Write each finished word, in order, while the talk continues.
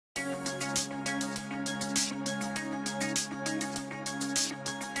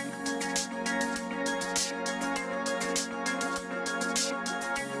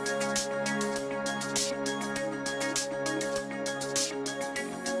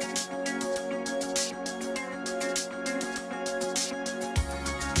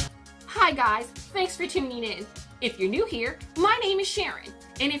Hi guys, thanks for tuning in. If you're new here, my name is Sharon,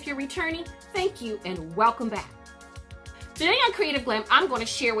 and if you're returning, thank you and welcome back. Today on Creative Glam, I'm going to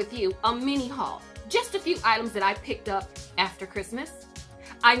share with you a mini haul. Just a few items that I picked up after Christmas.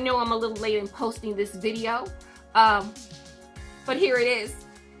 I know I'm a little late in posting this video, but here it is.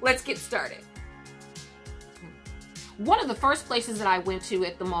 Let's get started. One of the first places that I went to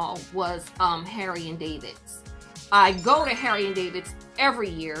at the mall was Harry and David's. I go to Harry and David's every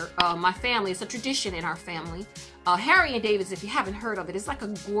year. My family, it's a tradition in our family. Harry and David's, if you haven't heard of it, is like a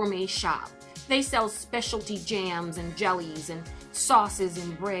gourmet shop. They sell specialty jams and jellies and sauces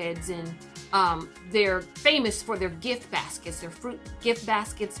and breads, and they're famous for their gift baskets, their fruit gift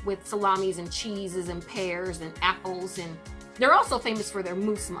baskets with salamis and cheeses and pears and apples, and they're also famous for their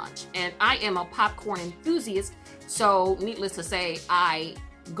mousse munch. And I am a popcorn enthusiast, so needless to say, I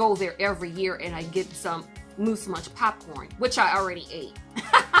go there every year and I get some mousse munch popcorn, which I already ate.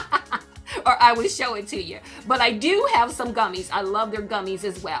 Or I would show it to you. But I do have some gummies. I love their gummies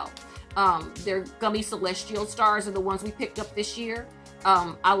as well. Their gummy Celestial Stars are the ones we picked up this year.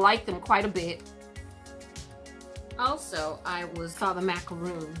 I like them quite a bit. Also, I saw the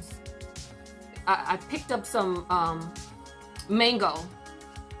macaroons. I picked up some mango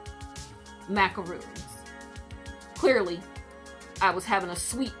macaroons. Clearly, I was having a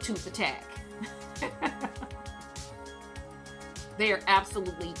sweet tooth attack. They are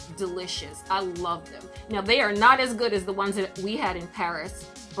absolutely delicious. I love them. Now, they are not as good as the ones that we had in Paris,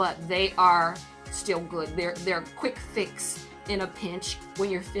 but they are still good. They're a quick fix in a pinch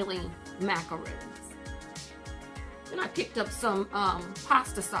when you're feeling macaroons. Then I picked up some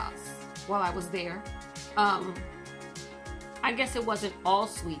pasta sauce while I was there. I guess it wasn't all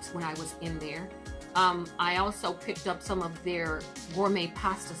sweets when I was in there. I also picked up some of their gourmet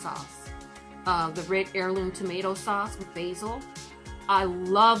pasta sauce. The red heirloom tomato sauce with basil. I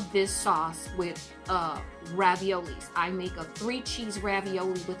love this sauce with raviolis. I make a 3-cheese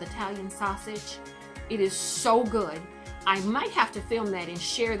ravioli with Italian sausage. It is so good. I might have to film that and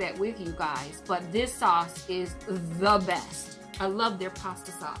share that with you guys, but this sauce is the best. I love their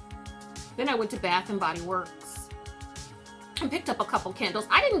pasta sauce. Then I went to Bath and Body Works and picked up a couple candles.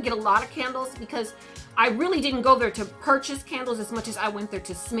 I didn't get a lot of candles because I really didn't go there to purchase candles as much as I went there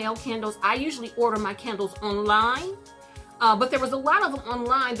to smell candles. I usually order my candles online, but there was a lot of them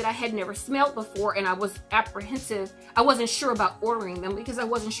online that I had never smelled before, and I was apprehensive. I wasn't sure about ordering them because I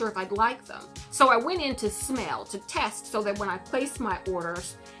wasn't sure if I'd like them. So I went in to smell, to test, so that when I place my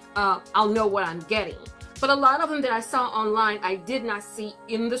orders, I'll know what I'm getting. But a lot of them that I saw online, I did not see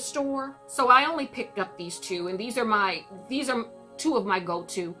in the store. So I only picked up these two, and these are two of my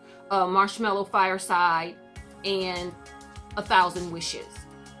go-to. Marshmallow Fireside and 1,000 Wishes.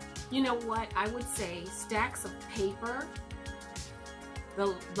 You know what? I would say stacks of paper,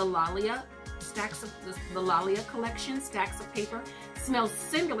 the Lalia, the Lalia collection, stacks of paper, smells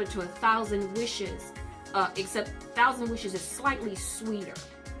similar to 1,000 Wishes, except 1,000 Wishes is slightly sweeter.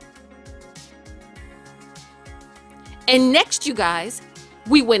 And next, you guys,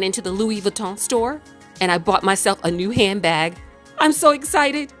 we went into the Louis Vuitton store and I bought myself a new handbag. I'm so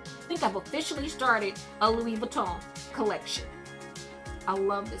excited. I think I've officially started a Louis Vuitton collection. I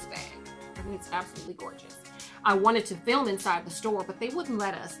love this bag. I think it's absolutely gorgeous. I wanted to film inside the store, but they wouldn't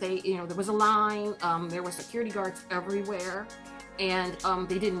let us. There was a line, there were security guards everywhere, and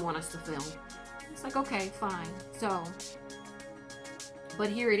they didn't want us to film. It's like, okay, fine. So, but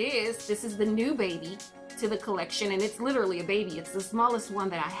here it is. This is the new baby to the collection, and it's literally a baby. It's the smallest one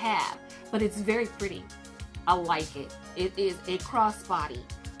that I have, but it's very pretty. I like it. It is a crossbody.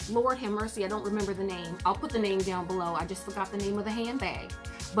 Lord have mercy, I don't remember the name. I'll put the name down below. I just forgot the name of the handbag.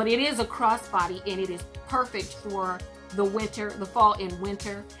 But it is a crossbody, and it is perfect for the winter, the fall and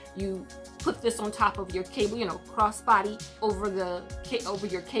winter. You put this on top of your cable, crossbody over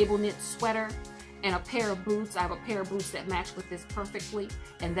your cable knit sweater and a pair of boots. I have a pair of boots that match with this perfectly,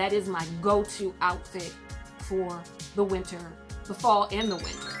 and that is my go-to outfit for the winter, the fall and the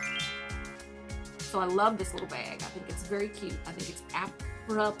winter. So I love this little bag. I think it's very cute. I think it's apropos.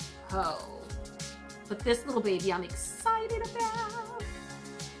 But this little baby I'm excited about.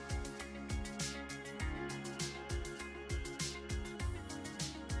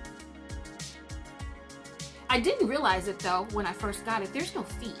 I didn't realize it though when I first got it. There's no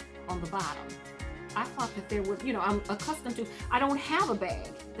feet on the bottom. I thought that there would, I'm accustomed to, I don't have a bag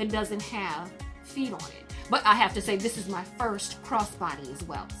that doesn't have feet on it. But I have to say this is my first crossbody as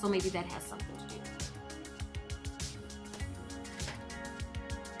well. So maybe that has something to do.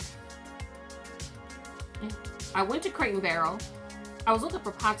 I went to Crate and Barrel. I was looking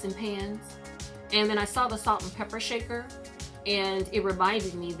for pots and pans, and then I saw the salt and pepper shaker, and it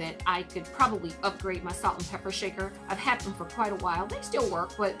reminded me that I could probably upgrade my salt and pepper shaker. I've had them for quite a while. They still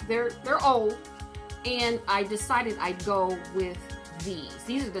work, but they're old, and I decided I'd go with these.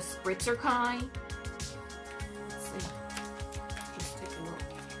 These are the spritzer kind. Let's see. Let's take a look.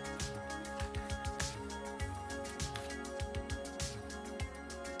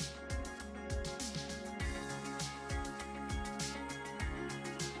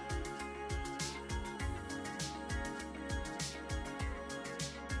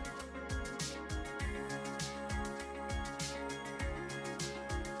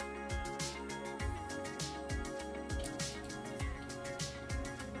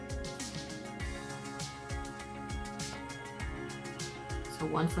 So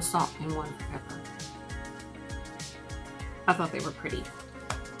one for salt and one for pepper. I thought they were pretty.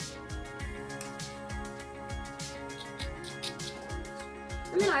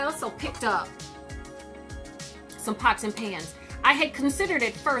 And then I also picked up some pots and pans. I had considered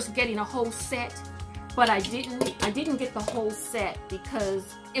at first getting a whole set, but I didn't get the whole set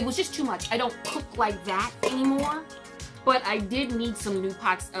because it was just too much. I don't cook like that anymore. But I did need some new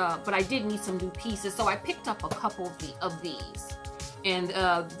pots, but I did need some new pieces. So I picked up a couple of these. And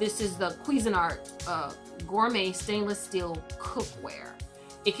this is the Cuisinart Gourmet Stainless Steel Cookware.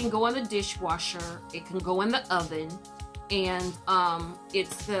 It can go in the dishwasher, it can go in the oven, and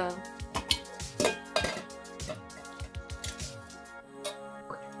it's the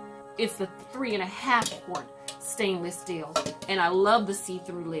it's the 3.5 quart stainless steel, and I love the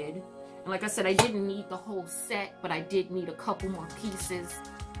see-through lid. And like I said, I didn't need the whole set, but I did need a couple more pieces.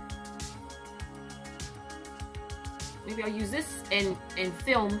 Maybe I'll use this and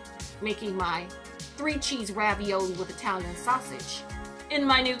film making my 3-cheese ravioli with Italian sausage in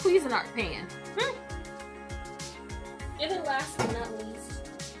my new Cuisinart pan. And then last but not least,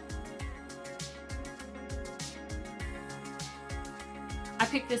 I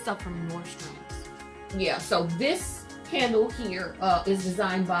picked this up from Nordstrom's. Yeah, so this candle here is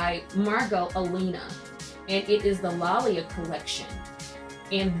designed by Margot Alina, and it is the Lalia collection.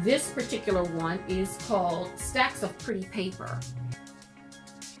 And this particular one is called Stacks of Pretty Paper.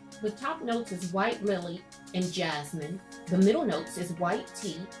 The top notes is white lily and jasmine. The middle notes is white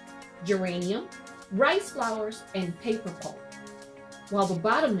tea, geranium, rice flowers, and paper pulp. While the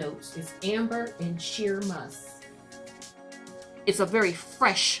bottom notes is amber and sheer musk. It's a very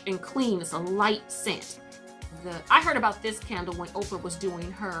fresh and clean, it's a light scent. I heard about this candle when Oprah was doing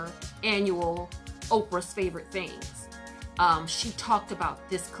her annual Oprah's Favorite Things. She talked about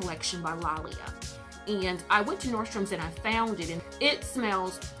this collection by Lalia, and I went to Nordstrom's and I found it, and it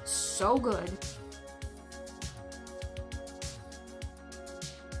smells so good.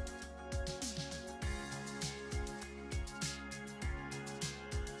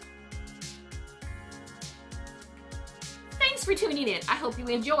 Thanks for tuning in. I hope you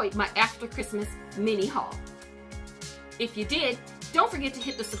enjoyed my after Christmas mini haul. If you did, don't forget to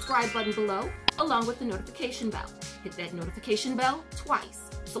hit the subscribe button below along with the notification bell. Hit that notification bell twice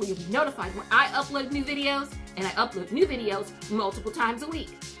so you'll be notified when I upload new videos, and I upload new videos multiple times a week.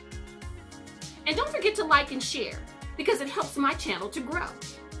 And don't forget to like and share because it helps my channel to grow.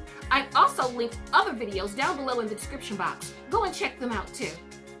 I've also linked other videos down below in the description box. Go and check them out too.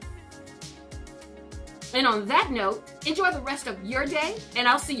 And on that note, enjoy the rest of your day, and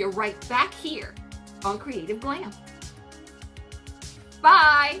I'll see you right back here on Creative Glam.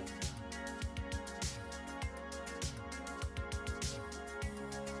 Bye!